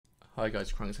Hi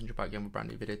guys, Krunker back again with a brand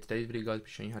new video. Today's video guys will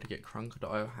be showing you how to get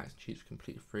Krunker.io hacks and cheats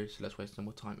completely free. So let's waste no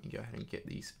more time and go ahead and get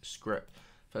these script.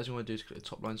 First thing we want to do is click the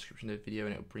top line description of the video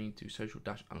and it will bring you to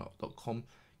social-unlock.com.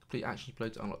 Complete action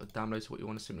upload to unlock the download. So what you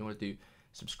want to simply want to do,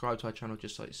 subscribe to our channel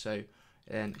just like so,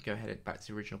 and go ahead and back to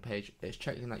the original page. It's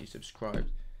checking that you subscribed.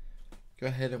 Go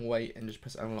ahead and wait and just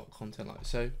press unlock content like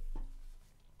so.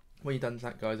 When you've done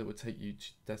that guys, it will take you to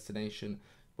destination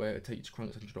where it will take you to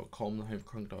Krunker.com, the home of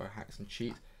Krunker.io hacks and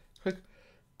cheats.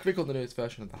 Click on the newest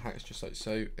version of the hacks just like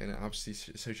so, and it obviously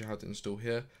shows you how to install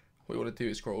here. What you want to do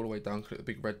is scroll all the way down, click the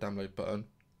big red download button.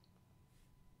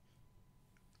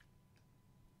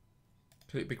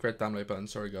 Click the big red download button,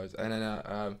 sorry guys, and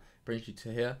then brings you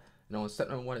to here. And on step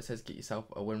number 1 it says get yourself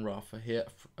a WinRAR for here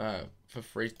for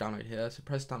free to download here. So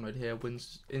press download here,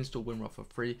 install WinRAR for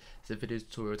free. It's a video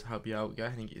tutorial to help you out. Go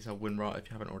ahead and get yourself WinRAR if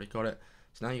you haven't already got it.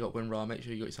 So now you got WinRAR, make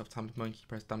sure you got yourself Tamper Monkey,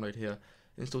 press download here.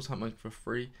 Install Tamper Monkey for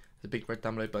free. The big red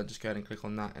download button, just go ahead and click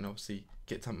on that and obviously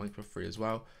get Tamper Monkey for free as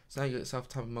well. So now you got yourself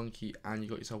Tamper Monkey and you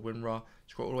got yourself WinRAR.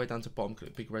 Scroll all the way down to the bottom,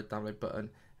 click the big red download button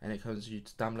and it comes you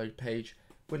to download page.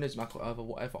 Windows, Mac,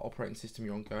 whatever operating system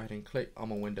you're on, go ahead and click.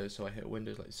 I'm on Windows, so I hit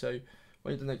Windows like so.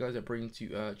 When you're done that guys, it brings you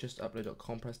to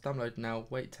justupload.com, press download now,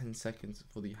 wait 10 seconds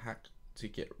for the hack to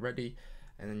get ready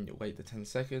and then you wait the 10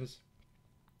 seconds.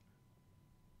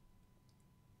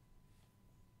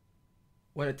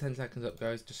 When it's 10 seconds up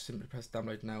guys, just simply press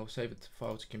download now, save it to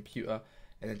file to computer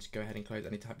and then just go ahead and close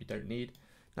any tab you don't need.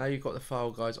 Now you've got the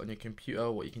file guys on your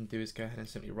computer, what you can do is go ahead and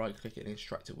simply right click it and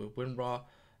extract it with WinRAR.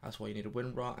 That's why you need a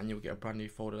WinRAR and you'll get a brand new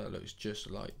folder that looks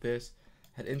just like this.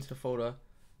 Head into the folder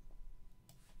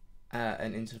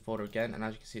and into the folder again, and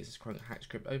as you can see it says Krunker hack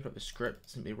script. Open up the script,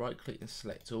 simply right click and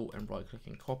select all and right click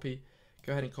and copy.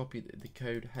 Go ahead and copy the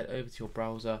code, head over to your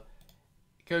browser,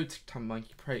 go to Tamper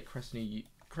Monkey,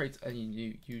 create a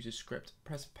new user script,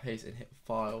 press paste and hit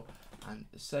file and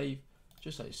save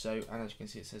just like so. And as you can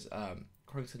see it says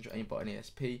Krunker Central aimbot and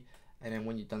ESP, and then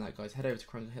when you've done that guys, head over to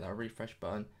Krunker, hit that refresh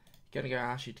button. You're gonna go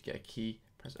ask you to get a key,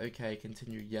 press OK,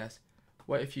 continue yes,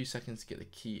 wait a few seconds to get the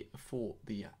key for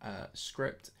the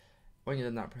script. When you've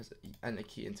done that, press enter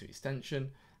key into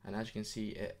extension, and as you can see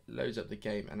it loads up the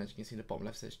game, and as you can see in the bottom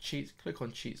left says cheats. Click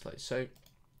on cheats like so,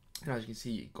 and as you can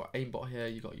see you've got aimbot here,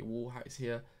 you've got your wall hacks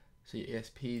here, so your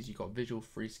ESPs, you've got visual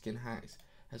free skin hacks,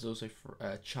 there's also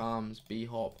charms,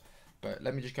 b-hop, but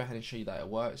let me just go ahead and show you that it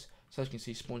works. So as you can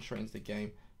see, spawn straight into the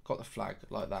game, got the flag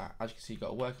like that. As you can see, you've got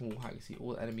a working wall hack, you see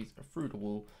all the enemies are through the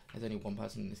wall. There's only one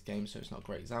person in this game, so it's not a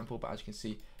great example, but as you can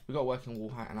see, we've got a working wall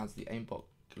hack, and as the aimbot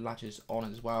latches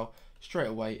on as well, straight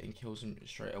away and kills him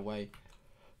straight away.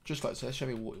 Just like so. Let's show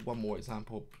me one more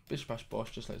example. Bish bash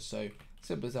bosh, just like so.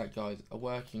 Simple as that guys. A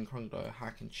working Krunker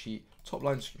hack and cheat. Top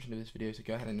line description of this video, so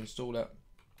go ahead and install it.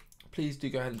 Please do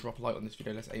go ahead and drop a like on this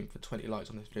video. Let's aim for 20 likes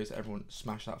on this video, so everyone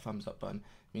smash that thumbs up button.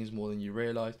 It means more than you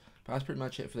realise. But that's pretty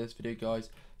much it for this video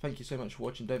guys. Thank you so much for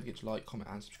watching. Don't forget to like, comment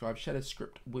and subscribe. Share this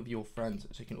script with your friends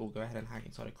so you can all go ahead and hack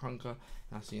inside of Krunker.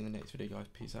 And I'll see you in the next video guys.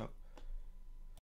 Peace out.